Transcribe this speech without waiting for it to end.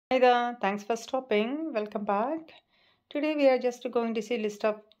Hi there, thanks for stopping. Welcome back. Today we are just going to see a list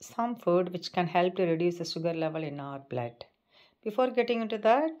of some food which can help to reduce the sugar level in our blood. Before getting into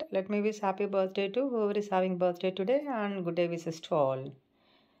that, let me wish happy birthday to whoever is having birthday today and good day wishes to all.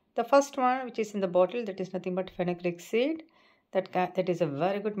 The first one, which is in the bottle, that is nothing but fenugreek seed. That is a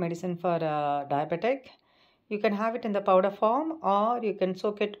very good medicine for diabetic. You can have it in the powder form or you can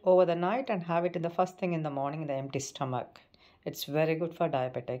soak it over the night and have it in the first thing in the morning in the empty stomach. It's very good for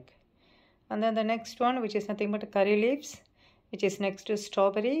diabetic. And then the next one, which is nothing but curry leaves, which is next to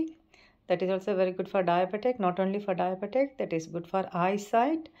strawberry. That is also very good for diabetic. Not only for diabetic, that is good for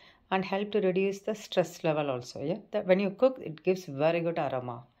eyesight and help to reduce the stress level also. Yeah, that when you cook, it gives very good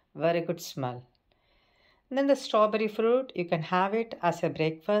aroma, very good smell. And then the strawberry fruit, you can have it as a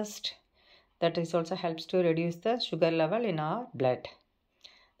breakfast. That is also helps to reduce the sugar level in our blood.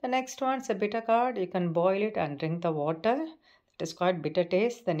 The next one is a bitter gourd. You can boil it and drink the water. It is quite bitter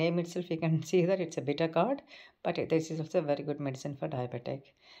taste. The name itself, you can see that it's a bitter gourd, but this is also a very good medicine for diabetic.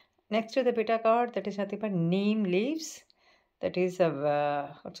 Next to the bitter gourd, that is nothing but neem leaves. That is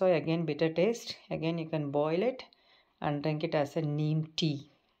also again bitter taste. Again, you can boil it and drink it as a neem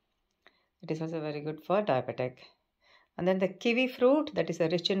tea. It is also very good for diabetic. And then the kiwi fruit, that is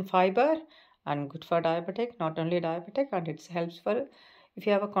rich in fiber and good for diabetic, not only diabetic, and it helps for if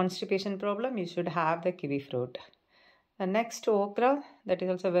you have a constipation problem, you should have the kiwi fruit. The next okra, that is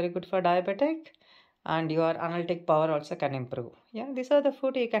also very good for diabetic, and your analytic power also can improve. Yeah, these are the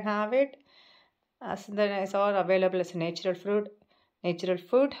food you can have it as is all available as natural food,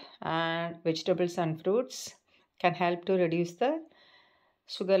 and vegetables and fruits can help to reduce the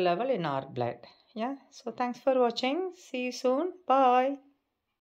sugar level in our blood. Yeah, so thanks for watching. See you soon. Bye.